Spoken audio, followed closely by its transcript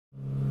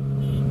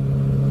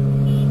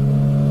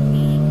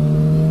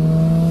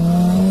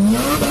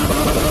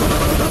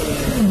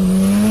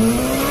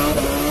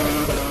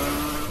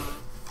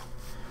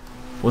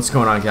What's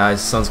going on,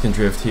 guys? Sunskin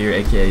Drift here,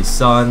 aka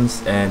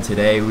Suns, and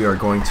today we are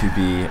going to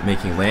be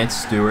making Lance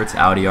Stewart's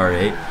Audi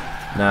R8.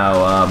 Now,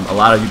 a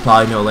lot of you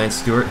probably know Lance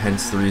Stewart,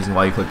 hence the reason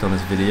why you clicked on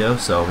this video,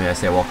 so may I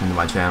say welcome to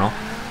my channel.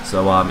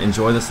 So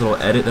enjoy this little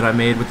edit that I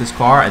made with this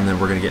car, and then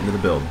we're going to get into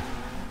the build.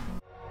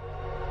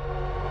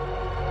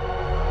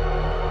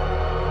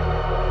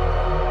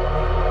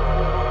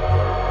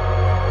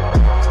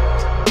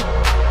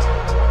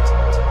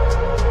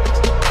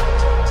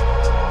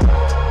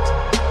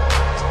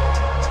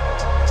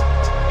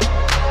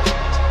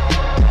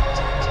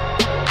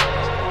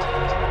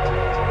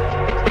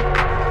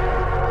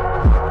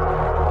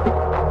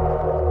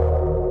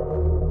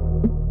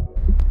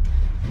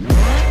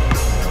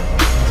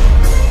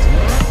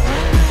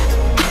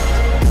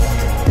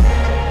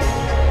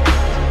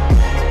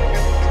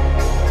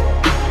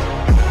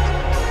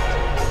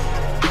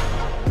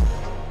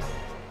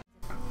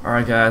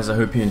 Alright guys, I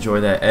hope you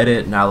enjoyed that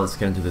edit. Now let's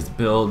get into this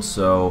build.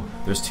 So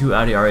there's two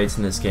Audi R8s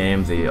in this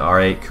game, the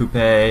R8 Coupe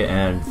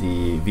and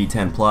the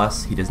V10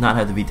 Plus. He does not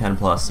have the V10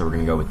 Plus, so we're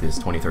going to go with this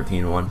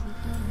 2013 one.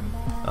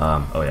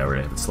 Oh yeah, we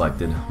already have it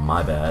selected,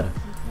 my bad.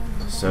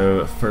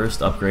 So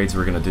first upgrades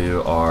we're going to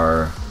do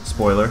are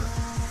spoiler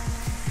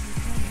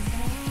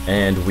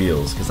and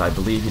wheels, because I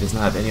believe he does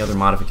not have any other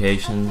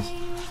modifications.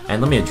 And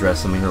let me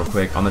address something real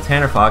quick. On the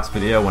Tanner Fox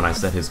video, when I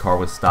said his car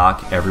was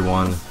stock,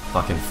 everyone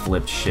fucking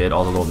flipped shit.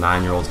 All the little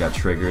 9-year-olds got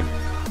triggered.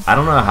 I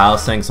don't know how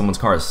saying someone's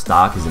car is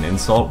stock is an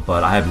insult,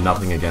 but I have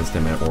nothing against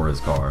him or his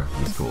car.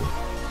 He's cool.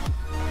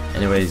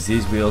 Anyways,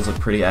 these wheels look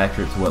pretty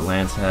accurate to what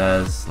Lance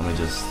has. Let me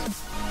just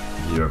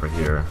view over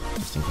here,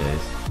 just in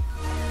case.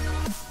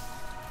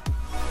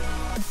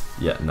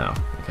 Yeah, no.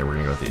 Okay, we're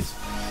gonna go with these.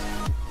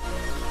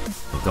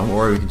 But don't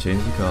worry, we can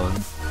change the color.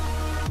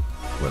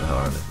 Where the hell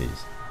are they?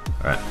 These.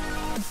 Alright.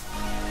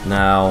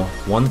 Now,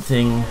 one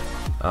thing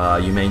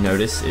you may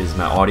notice is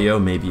my audio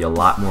may be a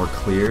lot more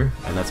clear,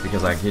 and that's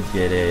because I did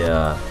get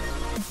a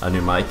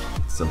new mic.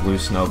 It's a blue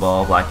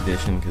Snowball Black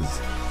Edition, because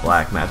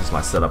black matches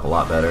my setup a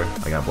lot better.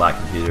 I got black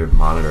computer,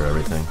 monitor,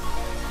 everything.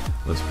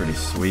 Looks pretty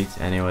sweet.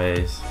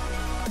 Anyways,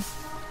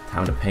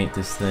 time to paint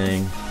this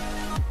thing.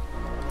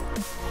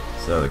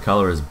 So the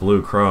color is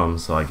blue chrome,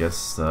 so I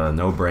guess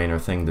no-brainer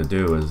thing to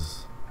do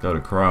is go to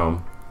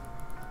chrome.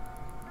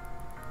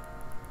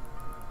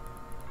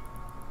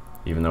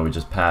 Even though we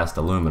just passed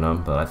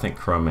aluminum, but I think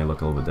chrome may look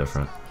a little bit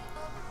different.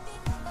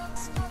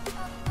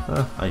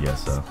 I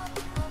guess so.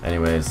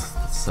 Anyways,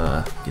 let's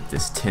get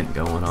this tint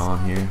going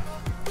on here.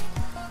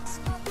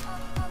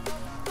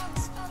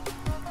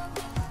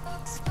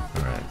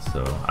 Alright,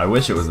 so I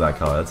wish it was that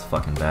color. That's a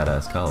fucking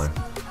badass color.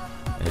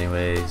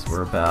 Anyways,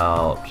 we're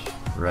about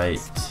right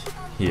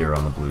here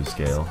on the blue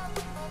scale.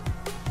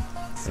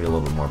 Maybe a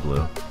little bit more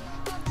blue.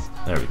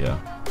 There we go.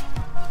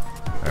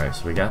 Alright,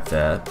 so we got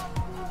that.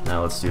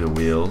 Now let's do the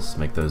wheels,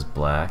 make those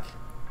black.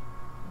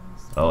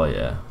 Oh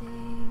yeah.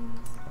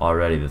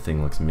 Already the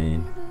thing looks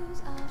mean.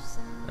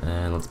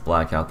 And let's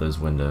black out those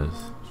windows.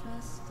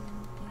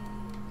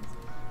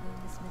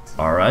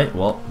 Alright,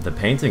 well, the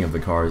painting of the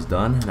car is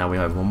done. Now we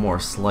have one more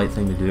slight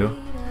thing to do,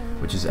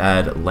 which is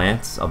add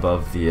Lance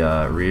above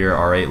the rear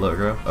R8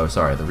 logo. Oh,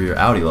 sorry, the rear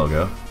Audi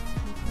logo.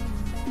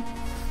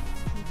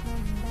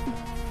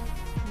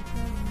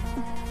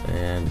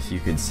 And if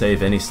you could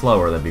save any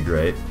slower, that'd be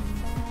great.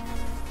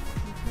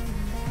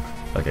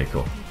 Okay,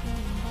 cool.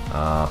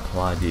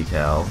 Apply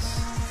decals.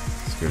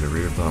 Let's go to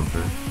rear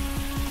bumper.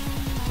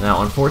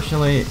 Now,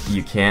 unfortunately,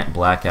 you can't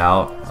black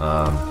out,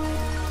 what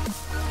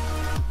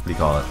do you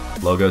call it?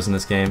 Logos in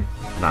this game?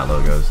 Not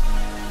logos.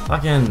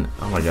 Fucking,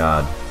 oh my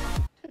god.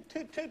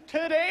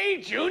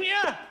 Today,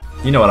 Junior?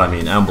 You know what I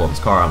mean, emblems,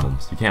 car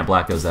emblems. You can't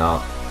black those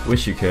out.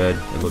 Wish you could,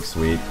 it looks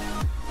sweet.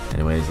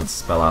 Anyways, let's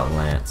spell out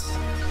Lance.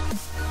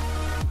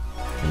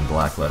 In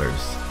black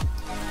letters.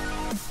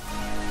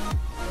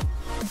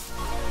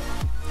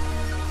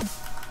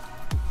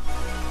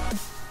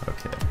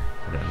 Okay,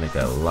 we're gonna make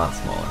that a lot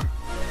smaller.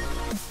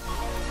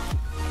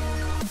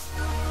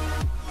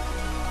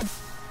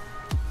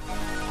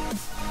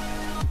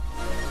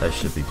 That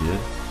should be good.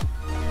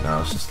 Now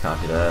let's just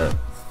copy that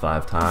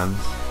 5 times.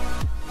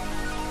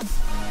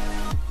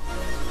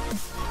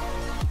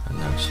 And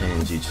then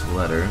change each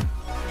letter.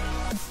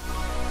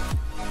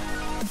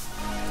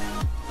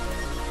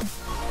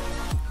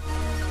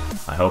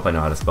 I hope I know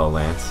how to spell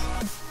Lance.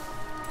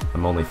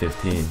 I'm only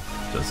 15,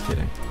 just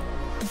kidding.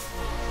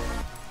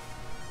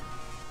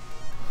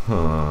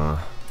 Huh.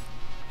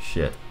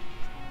 Shit.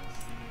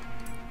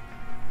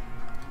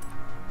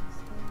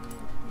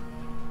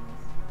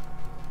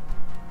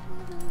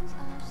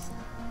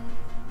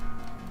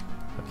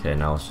 Okay,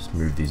 now let's just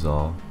move these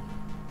all.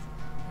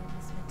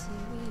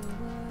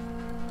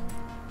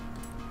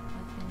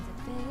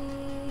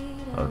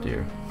 Oh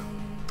dear.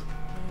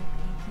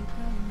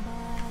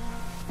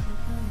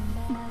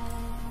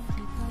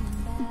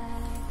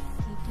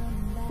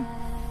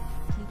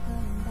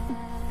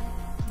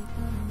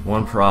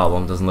 One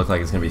problem, doesn't look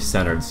like it's gonna be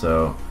centered,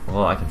 so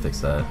well, I can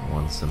fix that.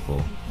 One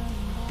simple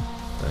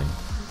thing.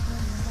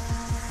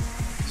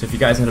 So if you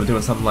guys end up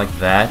doing something like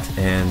that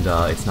and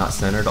it's not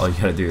centered, all you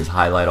gotta do is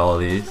highlight all of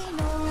these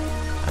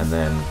and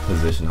then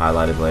position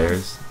highlighted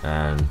layers,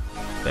 and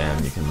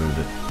bam, you can move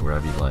it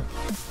wherever you like.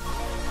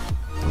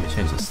 Let me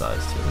change the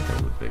size too, make it a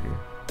little bigger.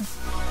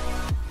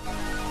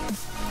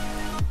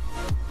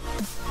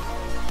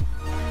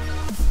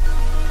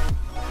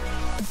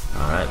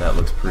 Alright, that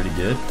looks pretty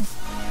good.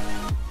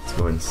 Let's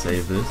go ahead and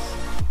save this.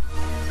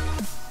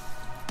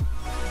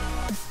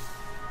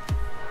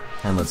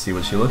 And let's see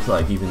what she looks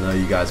like, even though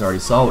you guys already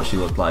saw what she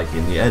looked like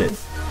in the edit.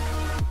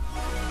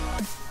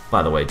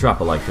 By the way, drop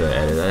a like for the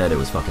edit. That edit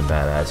was fucking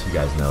badass, you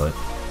guys know it.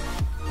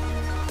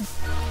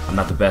 I'm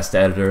not the best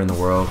editor in the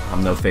world.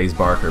 I'm no FaZe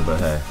Barker, but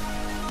hey.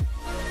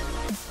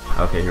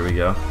 Okay, here we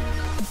go.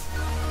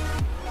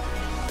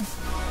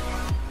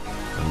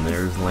 And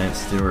there's Lance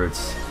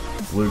Stewart's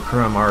Blue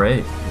Chrome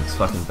R8. It's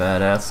fucking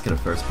badass. Let's get a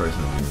first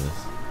person view of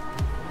this.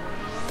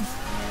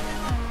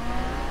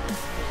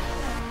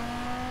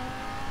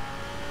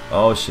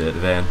 Oh shit,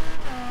 van.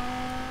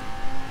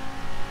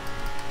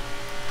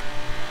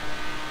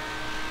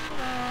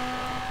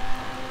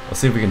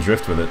 Let's see if we can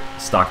drift with it.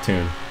 Stock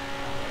tune.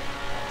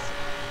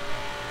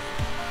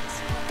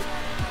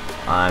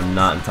 I'm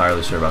not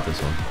entirely sure about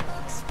this one.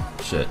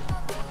 Shit.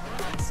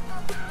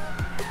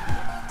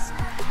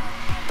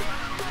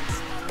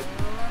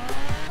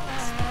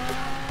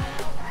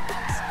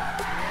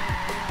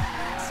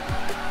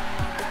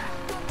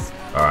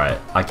 Alright,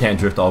 I can't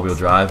drift all-wheel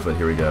drive, but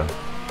here we go.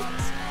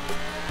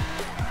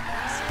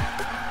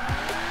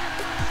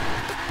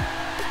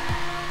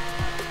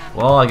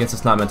 Well, I guess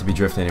it's not meant to be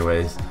drift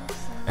anyways.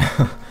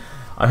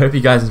 I hope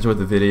you guys enjoyed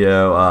the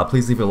video.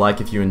 Please leave a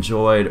like if you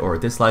enjoyed, or a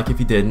dislike if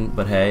you didn't,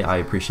 but hey, I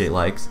appreciate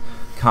likes.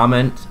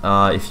 Comment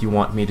if you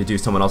want me to do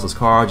someone else's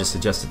car, just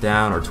suggest it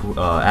down, or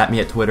at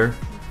me at Twitter.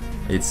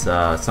 It's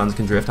Sons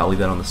Can Drift. I'll leave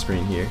that on the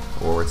screen here,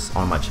 or it's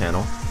on my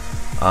channel.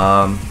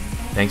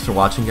 Thanks for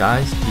watching,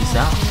 guys. Peace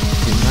out.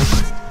 See you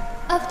next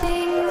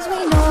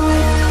time.